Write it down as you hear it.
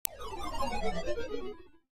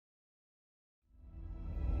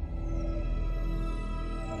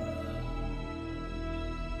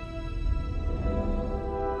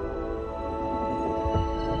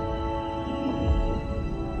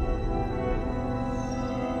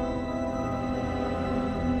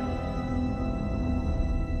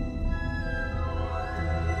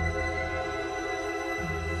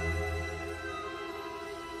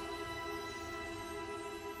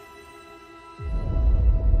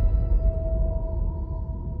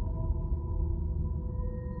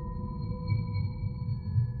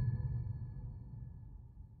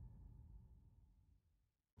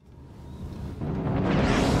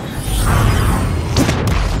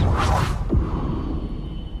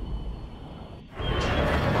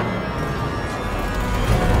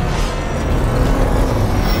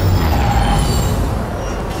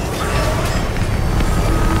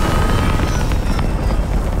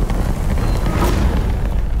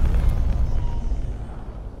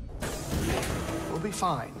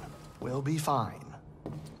fine. We'll be fine.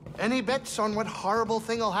 Any bets on what horrible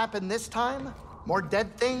thing will happen this time? More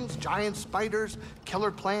dead things, giant spiders, killer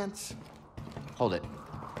plants? Hold it.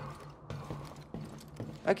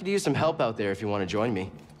 I could use some help out there if you want to join me.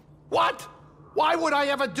 What? Why would I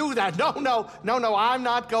ever do that? No, I'm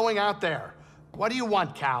not going out there. What do you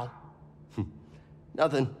want, Cal?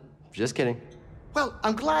 Nothing. Just kidding. Well,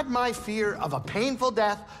 I'm glad my fear of a painful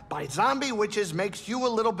death by zombie witches makes you a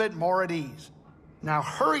little bit more at ease. Now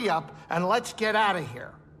hurry up and let's get out of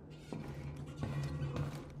here.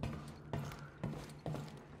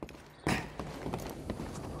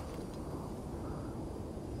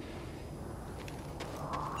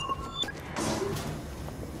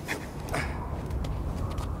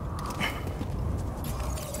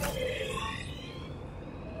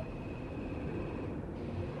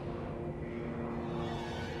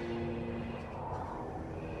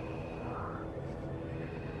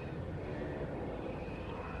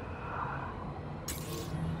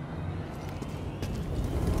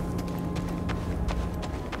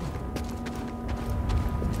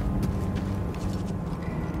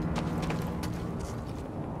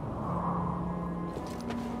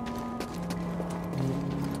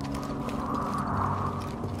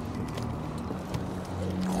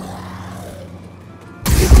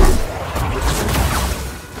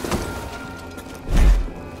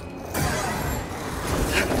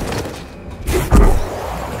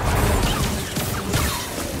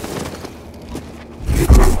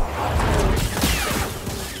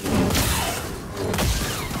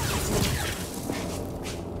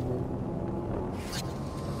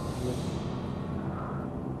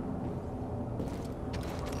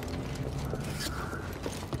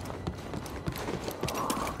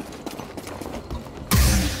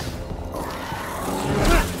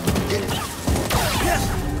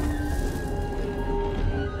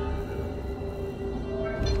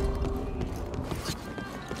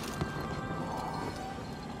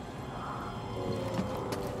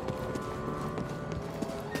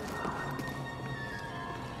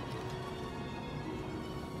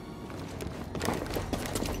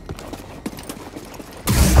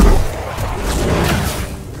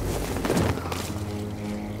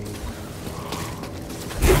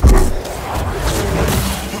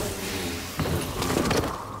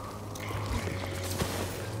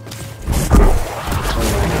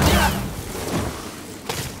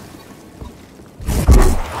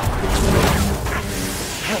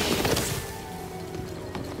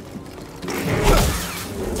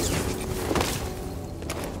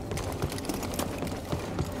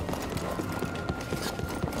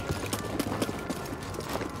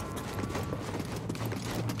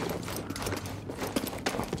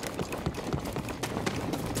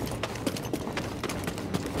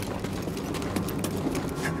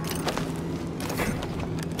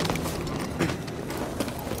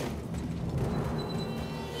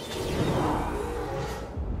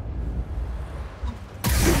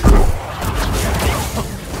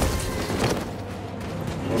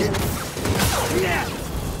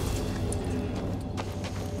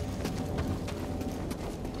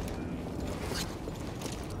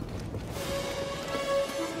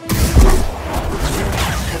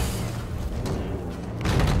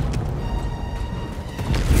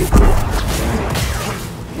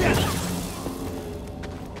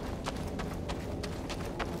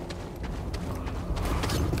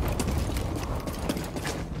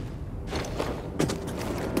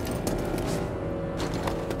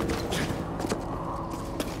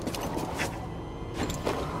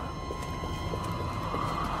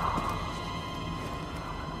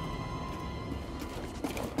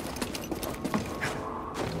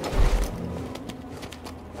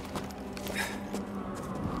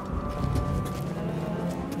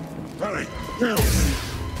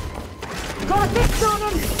 Got a fix on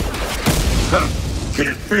him!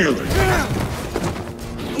 Can't feel it.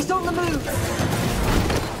 He's on the move.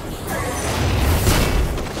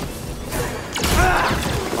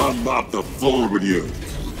 I'll mop the floor with you.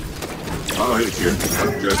 I'll hit you.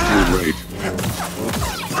 I'm just too late.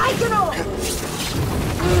 Take it off!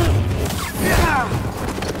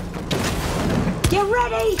 Get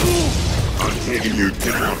ready! I'm taking you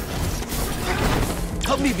down.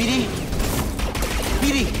 Help me, BD.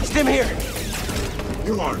 BD, stem here.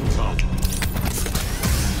 You are tough.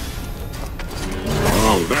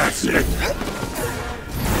 Oh, that's it.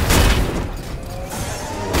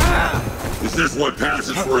 Is this what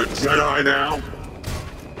passes for a Jedi now?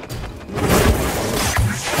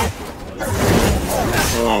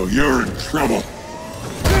 Oh, you're in trouble.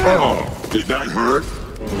 Oh, did that hurt?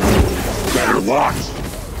 Better watch.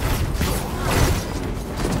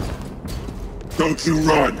 Don't you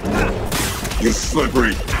run! You're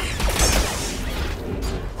slippery!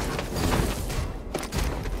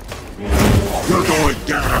 You're going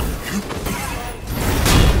down!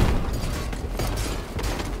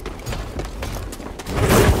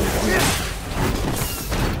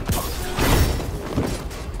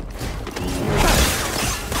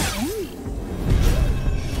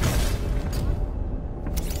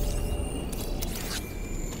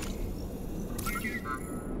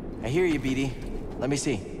 I hear you, BD. Let me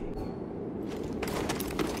see.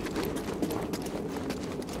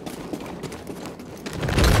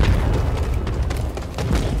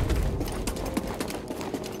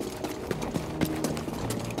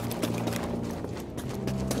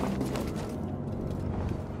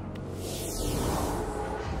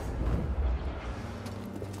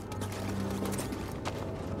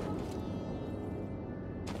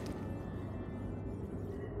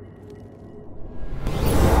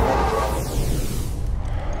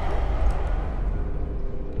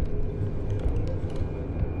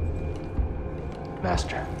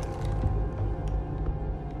 Master.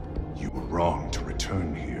 You were wrong to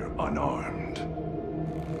return here unarmed.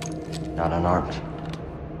 Not unarmed.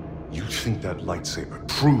 You think that lightsaber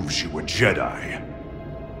proves you a Jedi?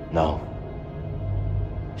 No.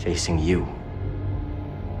 Facing you.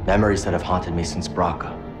 Memories that have haunted me since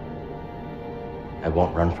Braca. I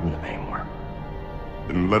won't run from them anymore.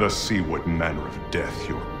 Then let us see what manner of death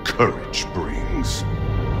your courage brings.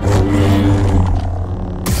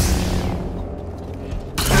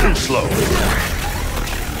 Too slow.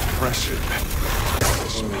 Impressive.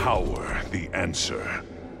 Is power the answer?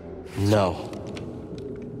 No.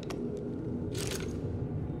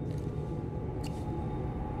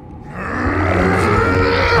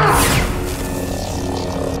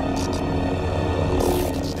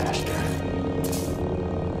 Master,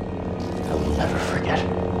 I will never forget.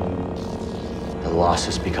 The loss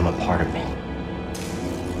has become a part of me.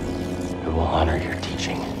 I will honor your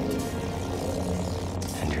teaching.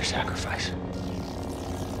 Your sacrifice.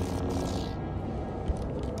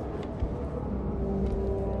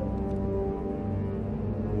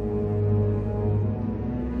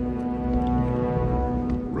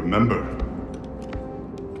 Remember,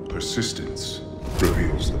 persistence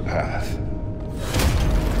reveals the path.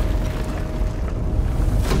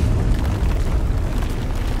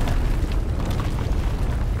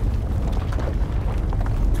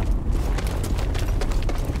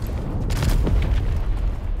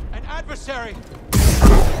 Adversary!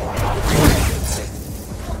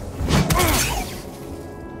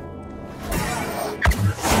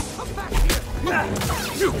 Come back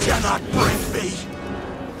here! You cannot break me!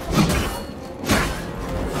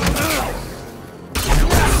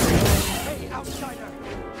 Hey, outsider!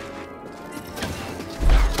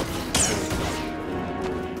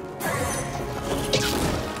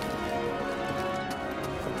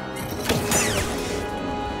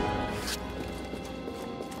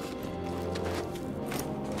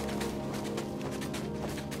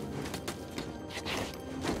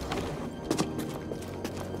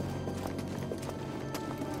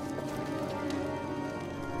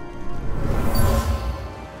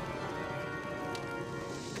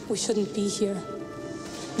 We shouldn't be here.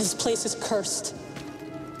 This place is cursed.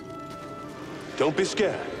 Don't be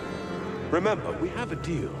scared. Remember, we have a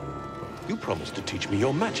deal. You promised to teach me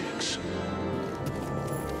your magics.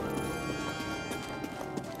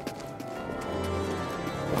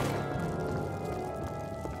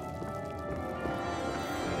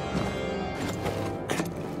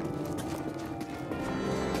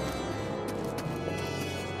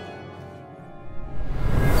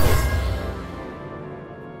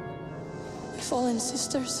 Fallen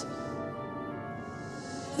sisters.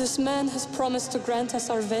 This man has promised to grant us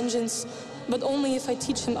our vengeance, but only if I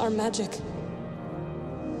teach him our magic.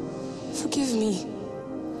 Forgive me.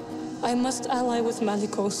 I must ally with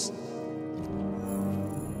MALICOS.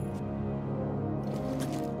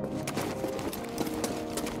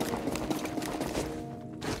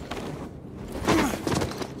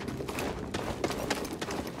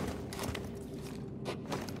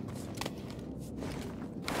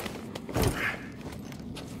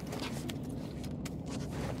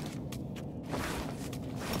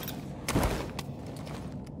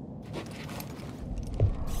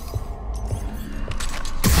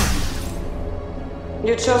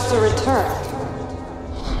 You chose to return.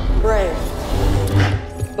 Brave,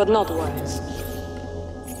 but not wise.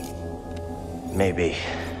 Maybe.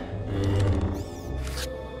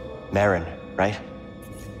 Marin, right?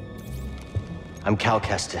 I'm Cal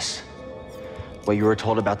Kestis. What you were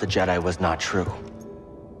told about the Jedi was not true.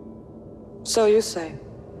 So you say,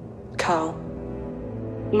 Cal.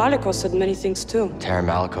 Malicos said many things too. Terran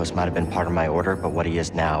Malicos might have been part of my order, but what he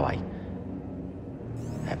is now, I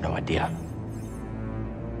have no idea.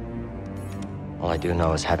 All I do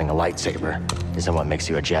know is having a lightsaber isn't what makes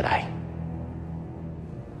you a Jedi.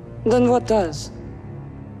 Then what does?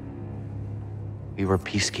 We were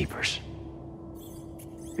peacekeepers.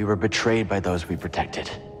 We were betrayed by those we protected.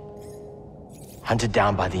 Hunted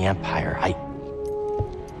down by the Empire.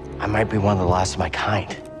 I might be one of the last of my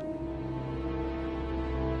kind.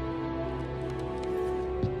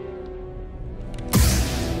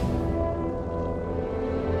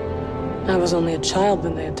 I was only a child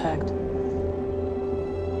when they attacked.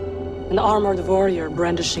 An armored warrior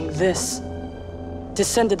brandishing this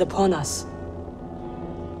descended upon us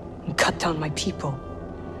and cut down my people,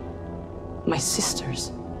 my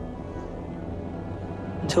sisters,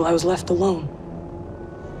 until I was left alone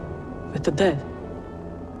with the dead.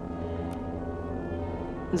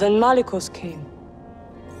 Then Malicos came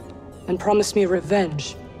and promised me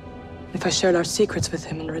revenge if I shared our secrets with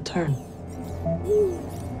him in return.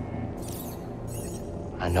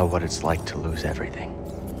 I know what it's like to lose everything.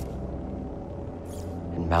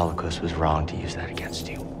 And Malicos was wrong to use that against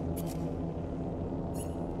you.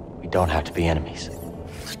 We don't have to be enemies.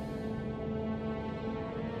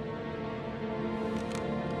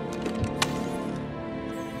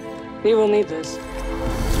 We will need this.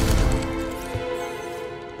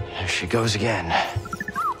 There she goes again.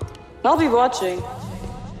 I'll be watching.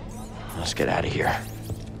 Let's get out of here.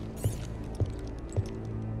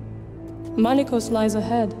 Malicos lies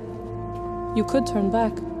ahead. You could turn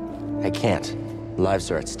back. I can't. Lives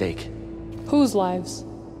are at stake. Whose lives?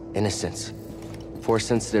 Innocents. 4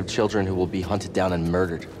 sensitive children who will be hunted down and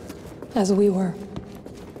murdered. As we were.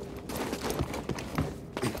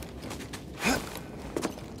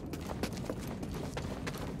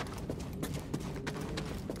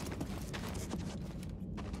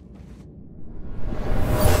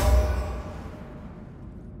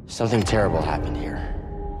 Something terrible happened here.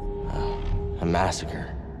 A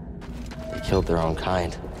massacre. They killed their own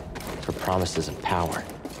kind for promises and power.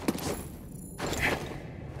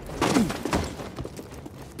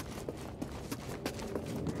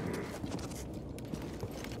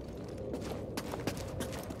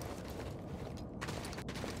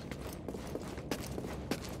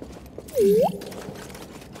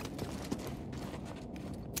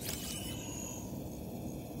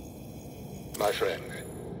 My friend,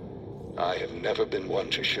 I have never been one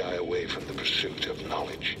to shy away from the pursuit of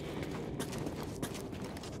knowledge.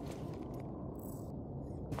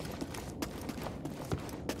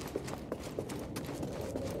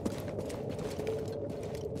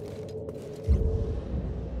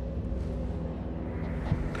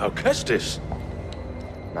 Cal Kestis,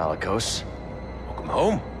 Malicos. welcome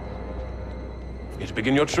home. Here to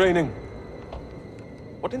begin your training.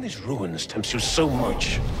 What in these ruins tempts you so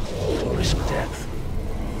much to risk death?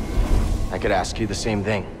 I could ask you the same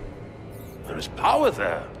thing. There is power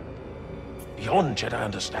there. Beyond Jedi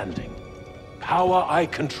understanding. Power I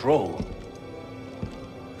control.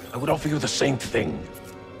 I would offer you the same thing.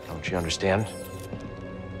 Don't you understand?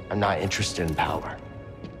 I'm not interested in power.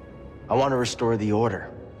 I want to restore the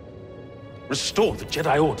Order. Restore the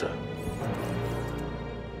Jedi Order.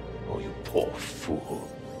 Oh, you poor fool.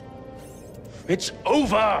 It's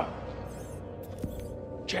over!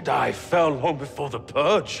 Jedi fell long before the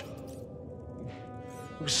Purge.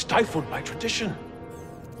 We were stifled by tradition.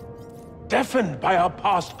 Deafened by our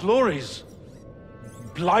past glories.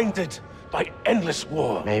 Blinded by endless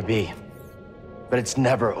war. Maybe. But it's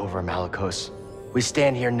never over, Malicos. We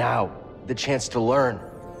stand here now, the chance to learn.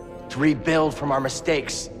 To rebuild from our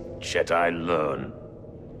mistakes. Jedi learn.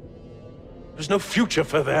 There's no future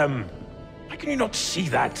for them. Why can you not see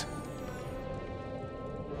that?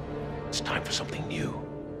 It's time for something new.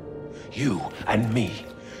 You and me.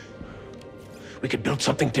 We could build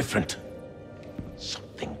something different.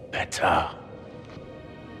 Something better.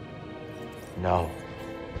 No.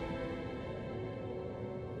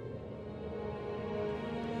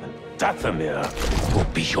 And Dathomir will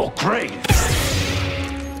be your grave.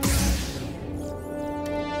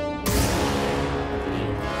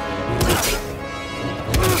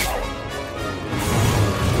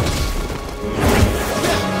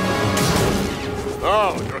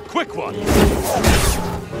 Oh, you're a quick one.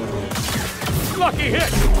 Lucky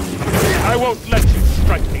hit! I won't let you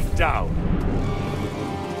strike me down.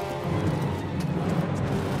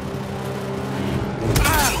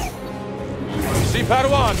 You see,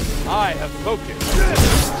 Padawan, I have focus.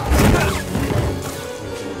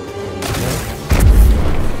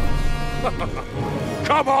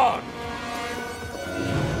 Come on!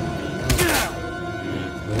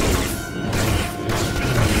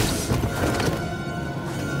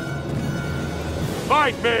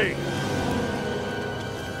 fight me!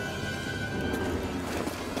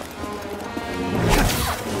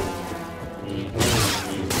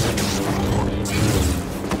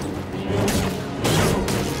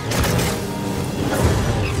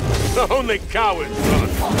 Only cowards run.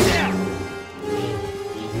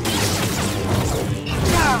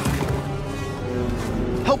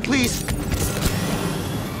 Help, please!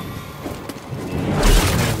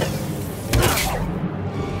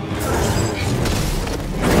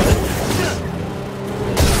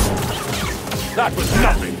 That was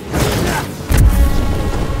nothing!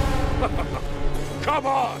 Come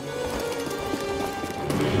on!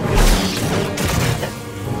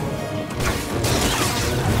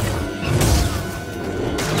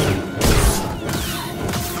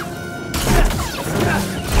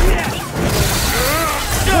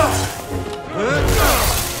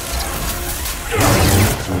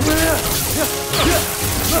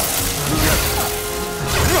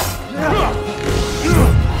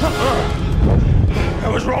 I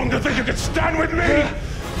was wrong to think you could stand with me!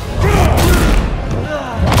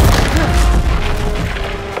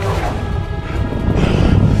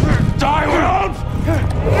 Die, world!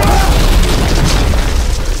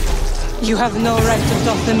 You have no right to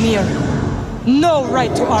Dathomir. No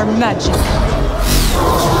right to our magic.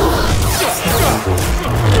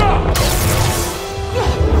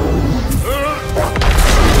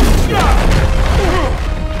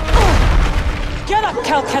 Get up,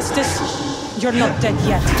 Cal Kestis! You're not dead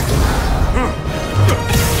yet.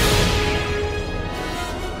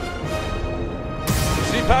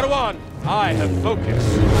 See, Padawan, I have focus.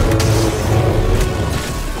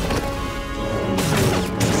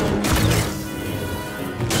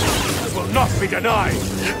 This will not be denied.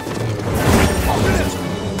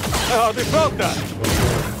 I hardly felt that.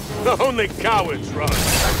 Only cowards run.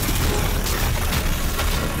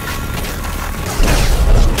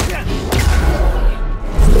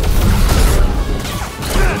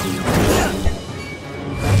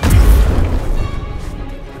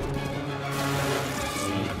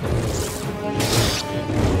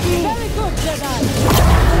 Very good, Jedi!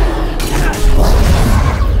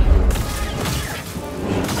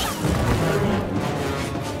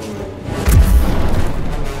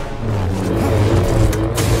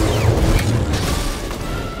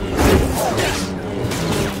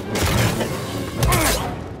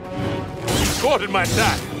 Thwarted my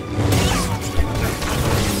attack.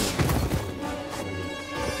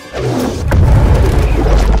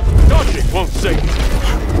 Dodging won't save me.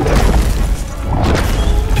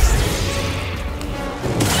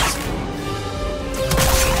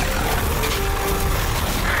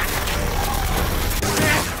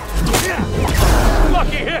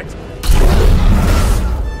 Lucky hit!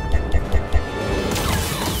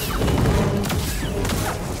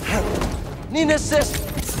 Need an assist!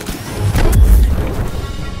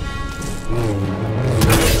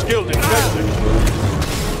 Skilled in fencing.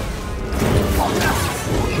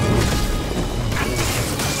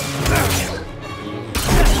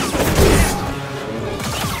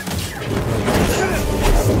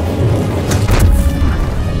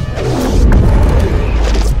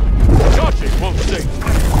 Dodging won't save.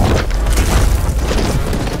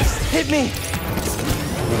 Hit me!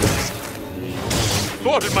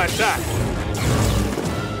 Thwarted my attack.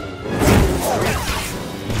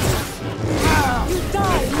 You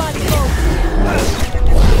die, MALICOS!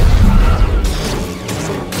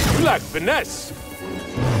 You lack finesse.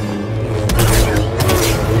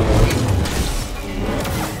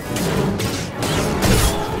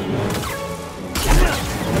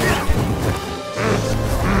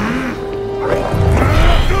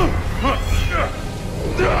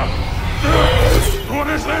 What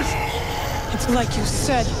is this? It's like you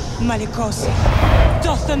said, MALICOS.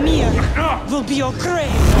 Dathomir will be your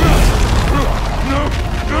grave.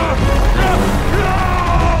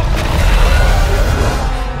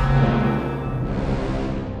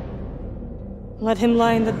 Let him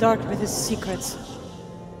lie in the dark with his secrets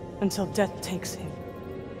until death takes him.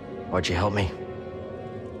 Why'd you help me?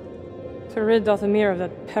 To rid Dathomir of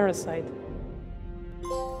that parasite.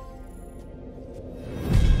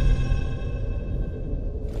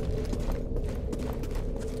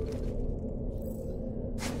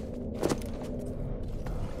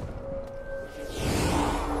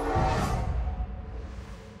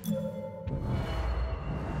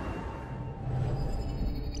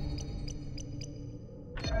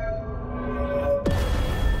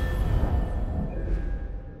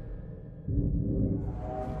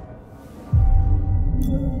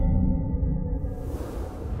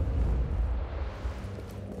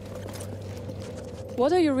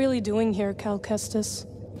 What are you really doing here, Cal Kestis?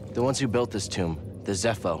 The ones who built this tomb the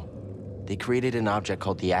Zepho. They created an object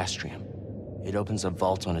called the Astrium. It opens a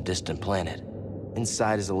vault on a distant planet.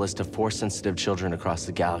 Inside is a list of Force-sensitive children across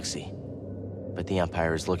the galaxy. But the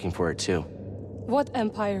Empire is looking for it too. What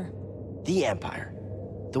Empire? The Empire.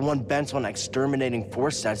 The one bent on exterminating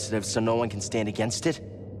Force-sensitive so no one can stand against it?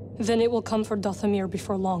 Then it will come for Dathomir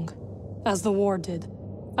before long, as the war did.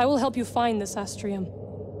 I will help you find this Astrium.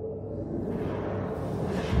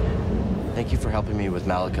 Thank you for helping me with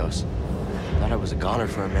Malicos. Thought I was a goner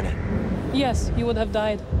for a minute. Yes, you would have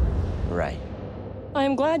died. Right. I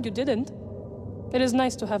am glad you didn't. It is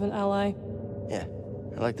nice to have an ally. Yeah,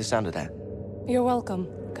 I like the sound of that. You're welcome,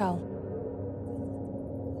 Cal.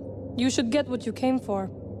 You should get what you came for.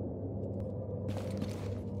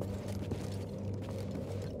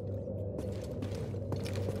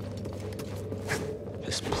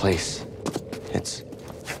 This place, it's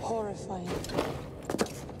horrifying.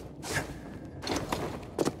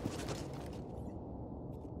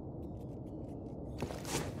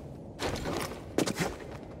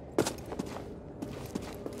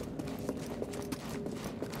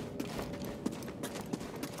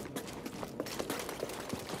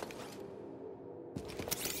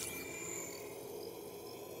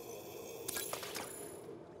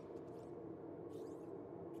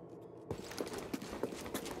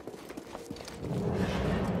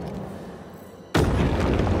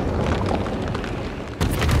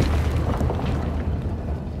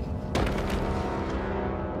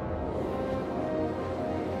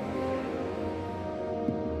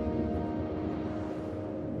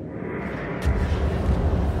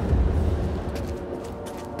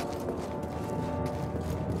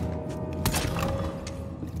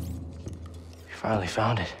 Finally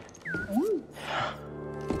found it.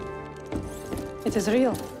 It is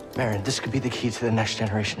real. Marin, this could be the key to the next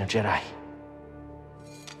generation of Jedi.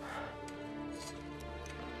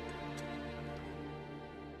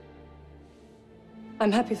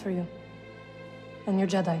 I'm happy for you. And your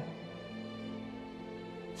Jedi.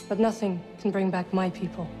 But nothing can bring back my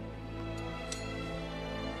people.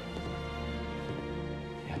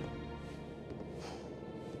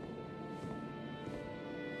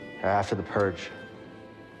 After the Purge,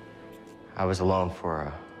 I was alone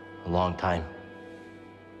for a long time.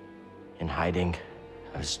 In hiding,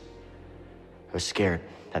 I was scared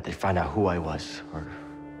that they'd find out who I was, or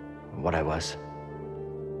what I was.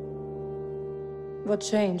 What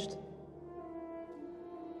changed?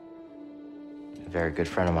 A very good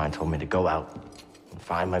friend of mine told me to go out and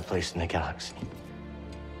find my place in the galaxy.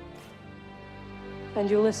 And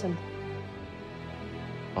you listened?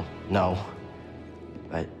 Well, no.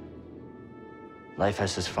 But life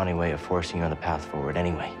has this funny way of forcing you on the path forward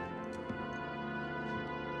anyway.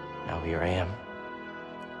 Now here I am.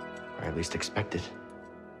 Or at least expected.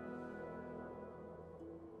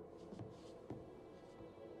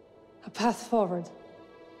 A path forward.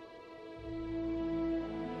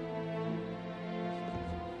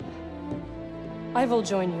 I will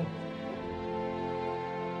join you.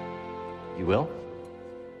 You will?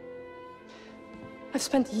 I've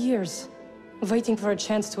spent years waiting for a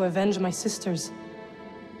chance to avenge my sisters.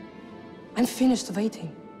 I'm finished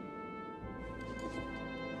waiting.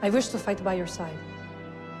 I wish to fight by your side.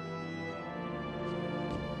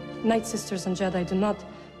 Night Sisters and Jedi do not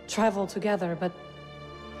travel together, but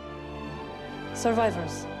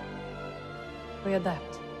survivors. We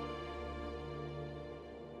adapt.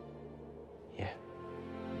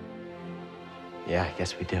 Yeah, I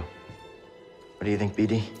guess we do. What do you think,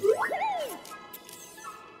 BD?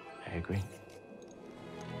 I agree.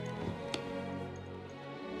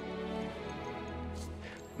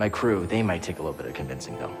 My crew, they might take a little bit of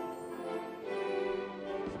convincing, though.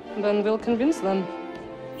 Then we'll convince them.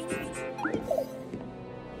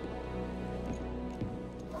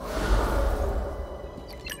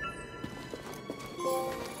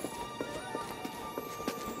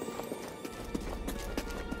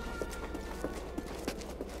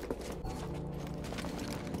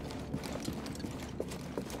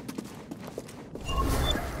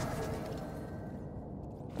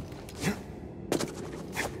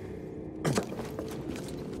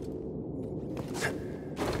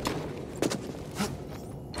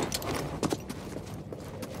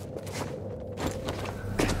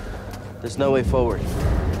 There's no way forward.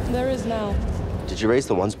 There is now. Did you raise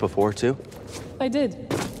the ones before, too? I did.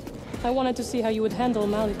 I wanted to see how you would handle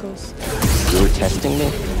MALICOS. You were testing me?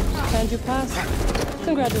 And you passed.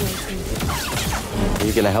 Congratulations. Are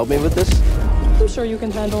you gonna help me with this? I'm sure you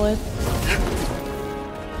can handle it.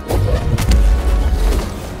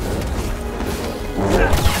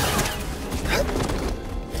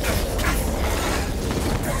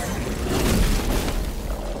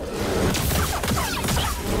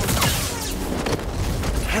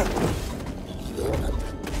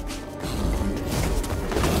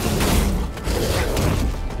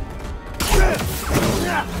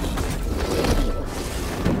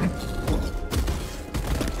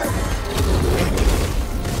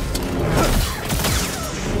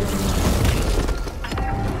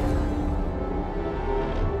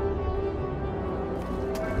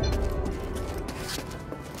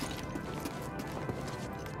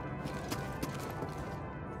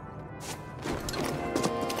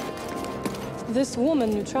 This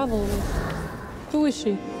woman you travel with, who is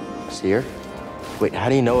she? See her? Wait, how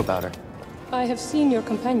do you know about her? I have seen your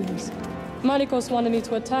companions. MALICOS wanted me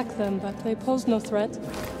to attack them, but they posed no threat.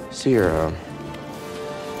 See her,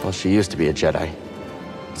 well, she used to be a Jedi.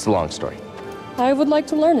 It's a long story. I would like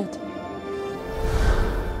to learn it.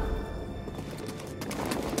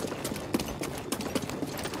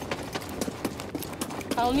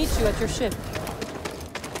 I'll meet you at your ship.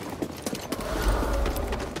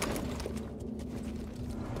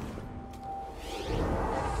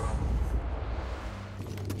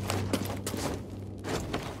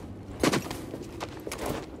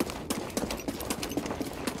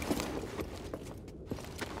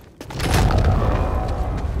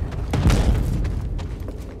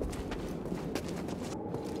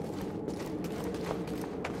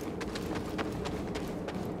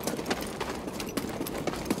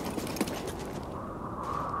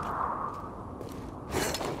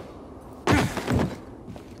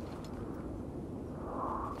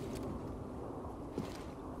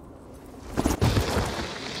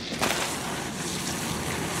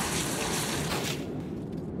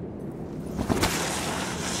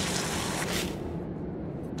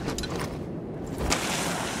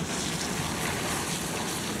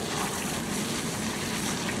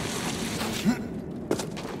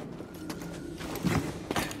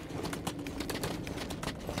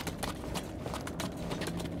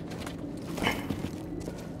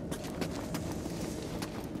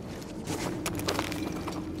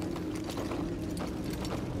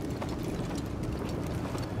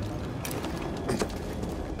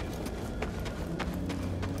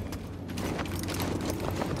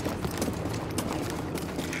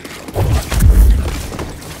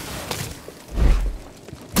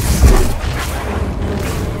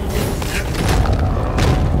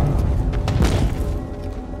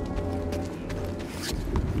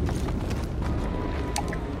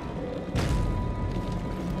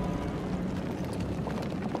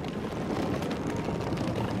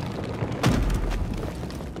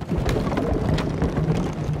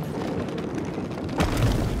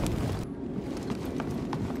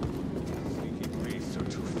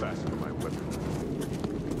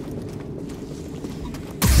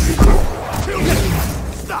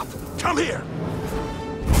 Come here!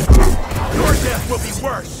 Your death will be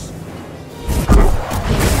worse!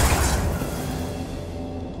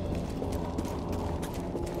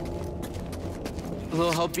 A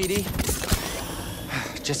little help, BD?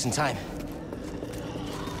 Just in time.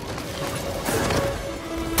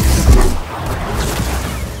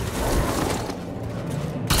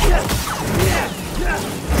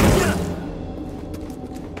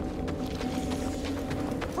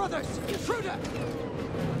 Brothers, intruder!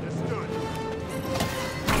 Understood.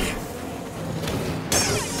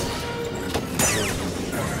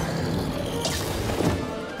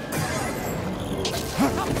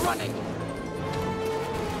 Stop running!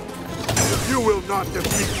 You will not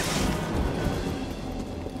defeat!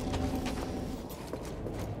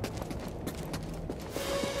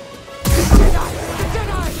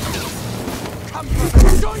 Jedi! Come,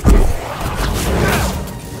 brothers, join me!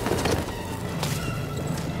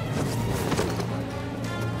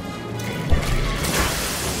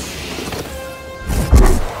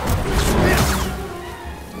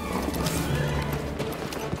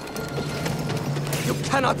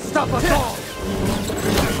 Cannot stop us all!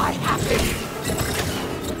 I have him!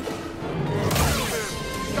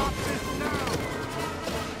 Stop this now!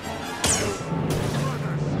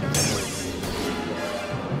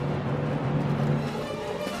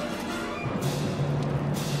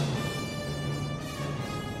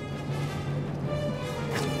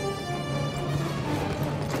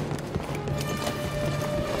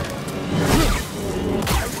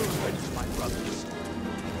 I will avenge my brothers.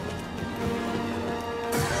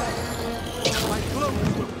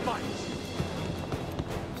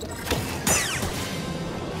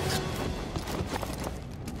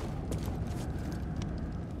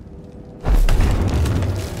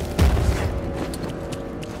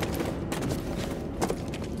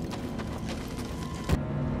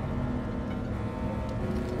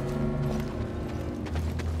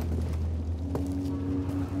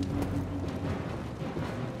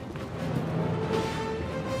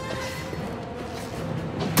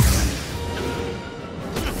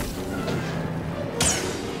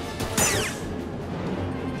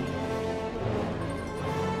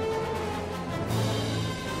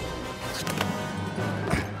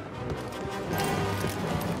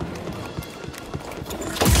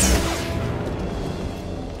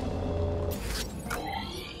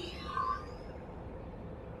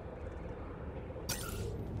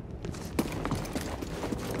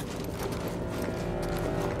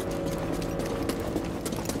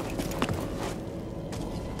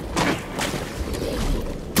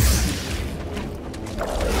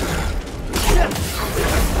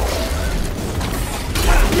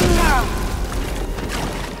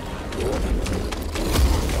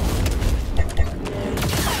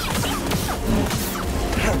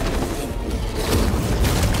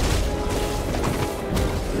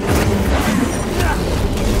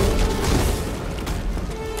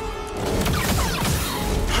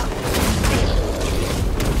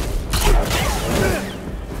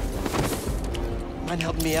 mind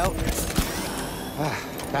helping me out?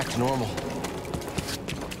 Back to normal.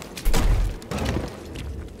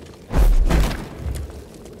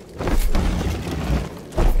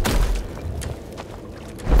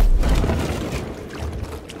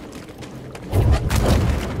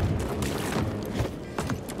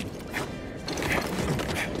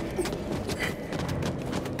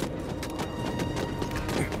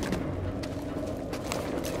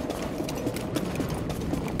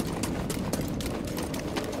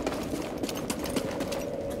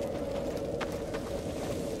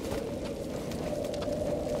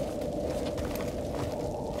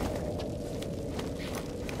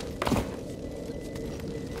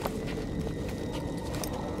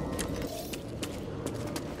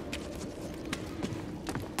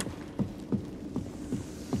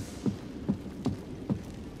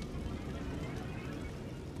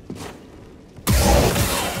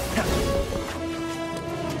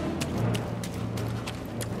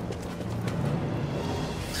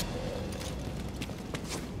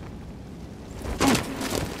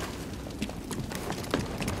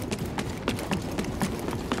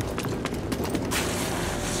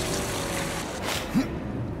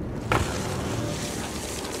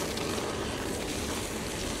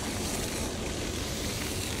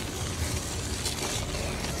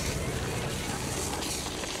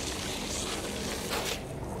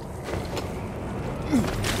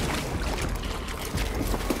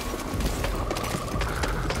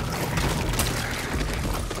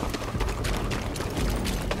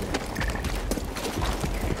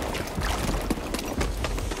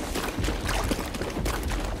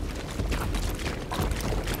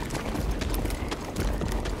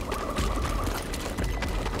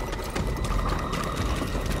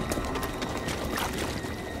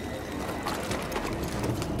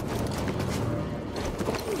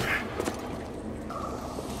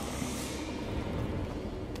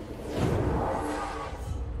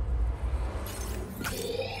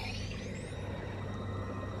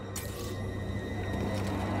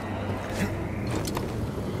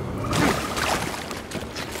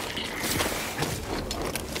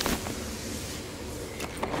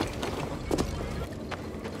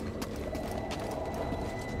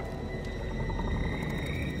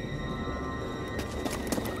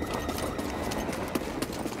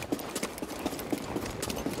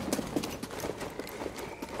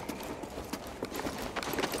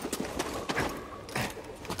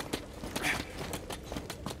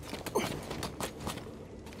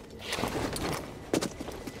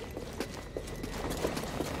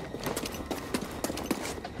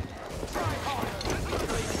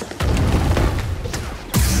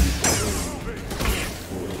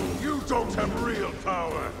 don't have real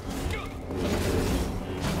power.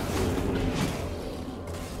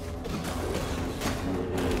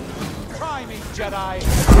 Try me, Jedi!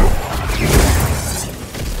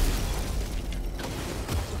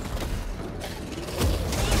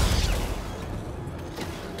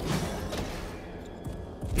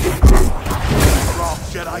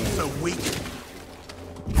 Jedi so weak.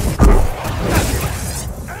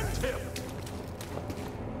 End him.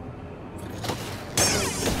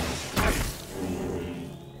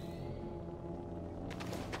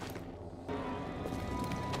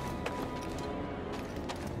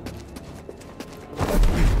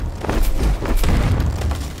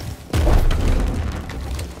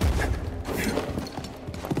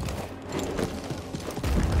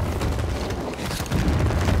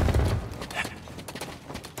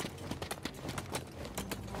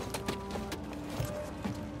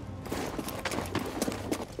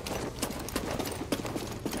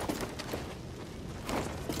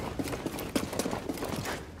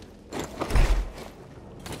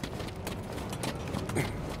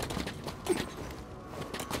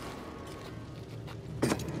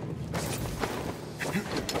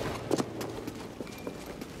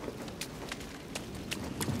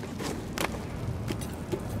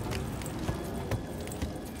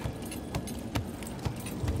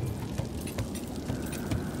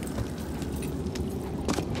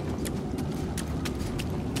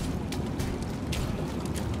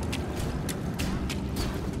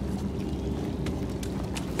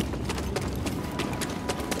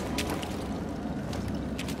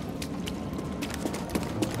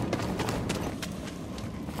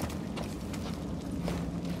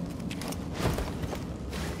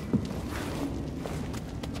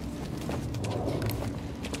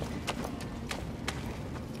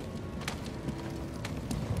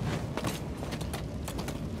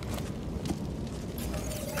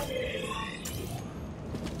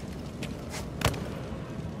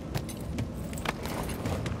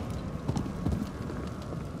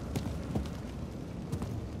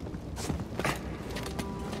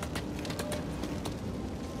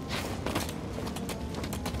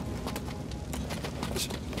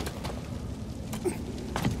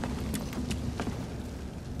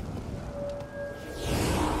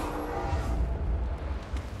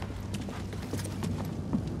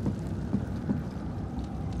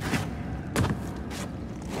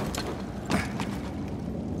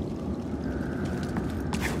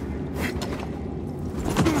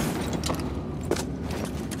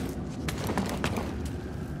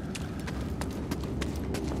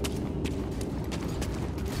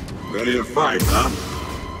 Ready to fight, huh?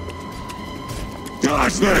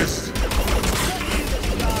 Dodge this!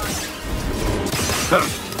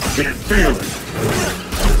 Can't feel it!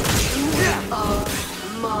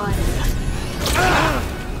 Mine.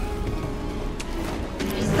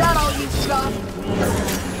 Is that all you've got?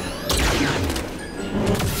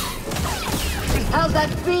 How's that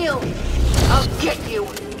feel? I'll get you!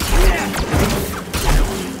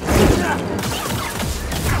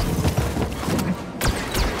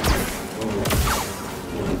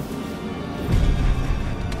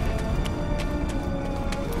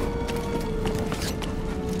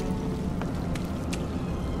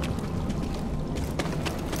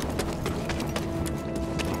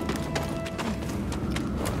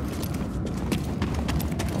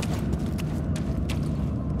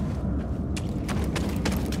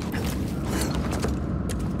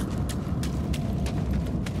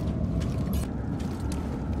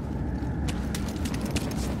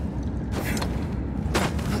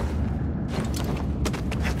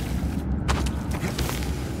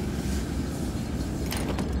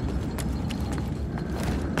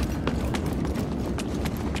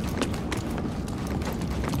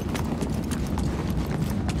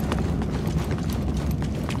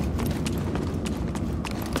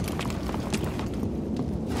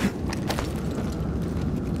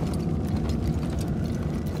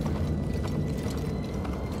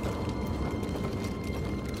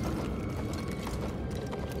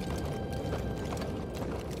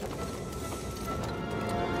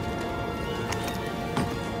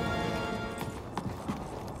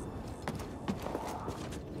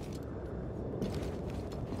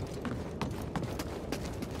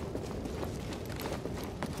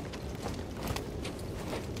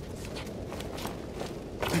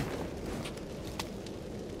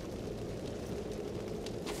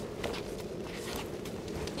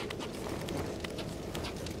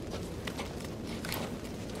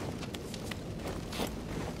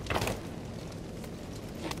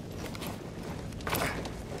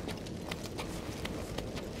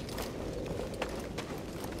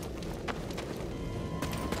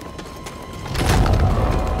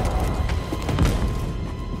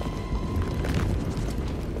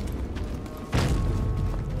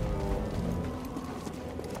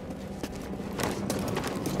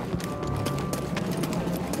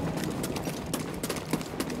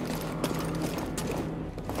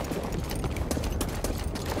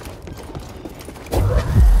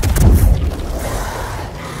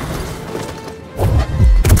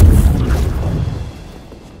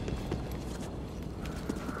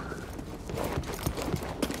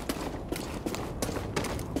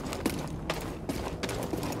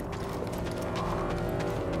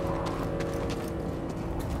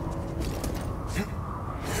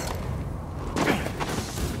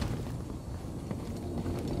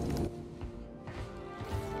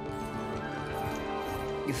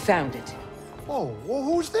 You found it. Oh, well,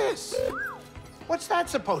 who's this? What's that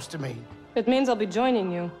supposed to mean? It means I'll be joining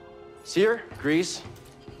you. Seer, Grease,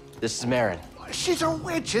 this is Marin. She's a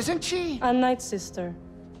witch, isn't she? A Night Sister.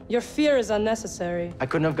 Your fear is unnecessary. I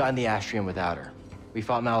couldn't have gotten the Astrium without her. We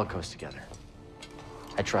fought MALICOS together.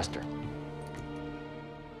 I trust her.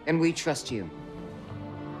 And we trust you.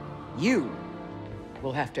 You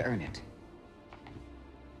will have to earn it.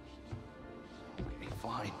 Okay,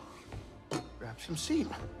 fine. Grab some seat.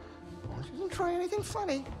 As long as you don't try anything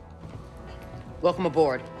funny. Welcome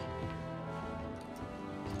aboard.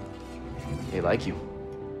 They like you.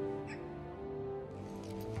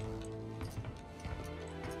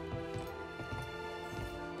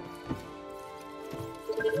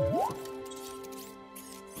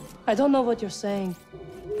 I don't know what you're saying.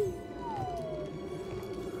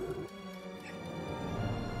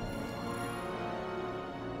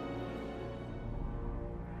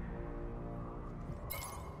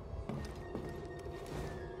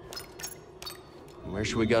 Where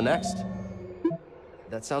should we go next?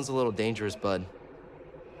 That sounds a little dangerous, bud.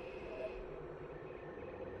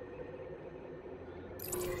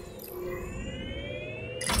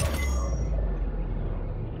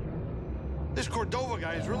 This Cordova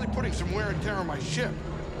guy is really putting some wear and tear on my ship.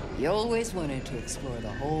 You always wanted to explore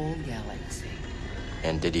the whole galaxy.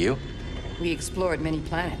 And did you? We explored many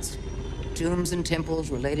planets. Tombs and temples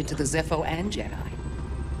related to the Zepho and Jedi.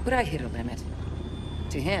 But I hit a limit.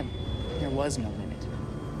 To him, there was no limit.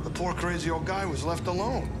 The poor crazy old guy was left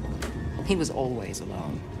alone. He was always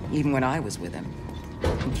alone, even when I was with him.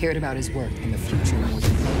 He cared about his work and the future more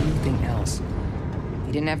than anything else.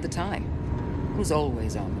 He didn't have the time. He was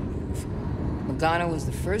always on the move. Logano was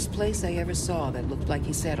the first place I ever saw that looked like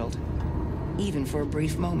he settled, even for a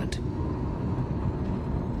brief moment.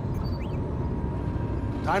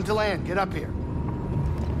 Time to land. Get up here.